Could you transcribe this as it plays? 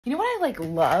You know what I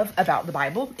love about the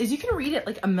Bible is you can read it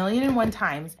 1,000,001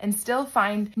 times and still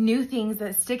find new things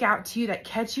that stick out to you that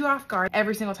catch you off guard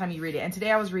every single time you read it. And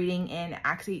today I was reading in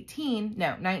Acts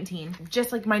 19,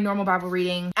 just like my normal Bible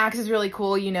reading. Acts is really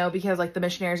cool, because the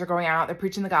missionaries are going out, they're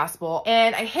preaching the gospel.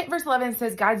 And I hit verse 11, it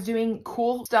says God's doing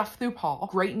cool stuff through Paul.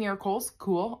 Great miracles,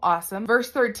 cool, awesome. Verse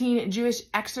 13, Jewish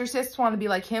exorcists want to be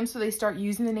like him, so they start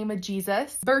using the name of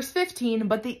Jesus. Verse 15,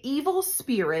 but the evil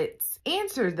spirits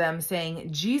answered them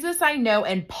saying, Jesus I know,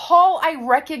 and Paul I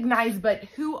recognize, but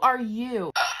who are you?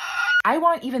 I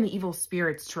want even the evil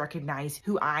spirits to recognize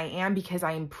who I am because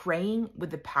I am praying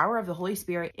with the power of the Holy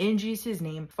Spirit in Jesus'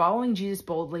 name, following Jesus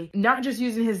boldly, not just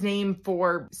using his name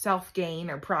for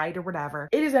self-gain or pride or whatever.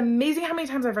 It is amazing how many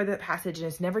times I've read that passage and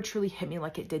it's never truly hit me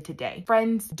like it did today.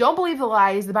 Friends, don't believe the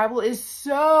lies. The Bible is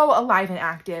so alive and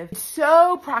active,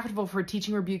 so profitable for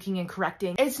teaching, rebuking, and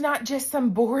correcting. It's not just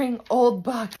some boring old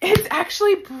book. It's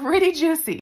actually pretty juicy.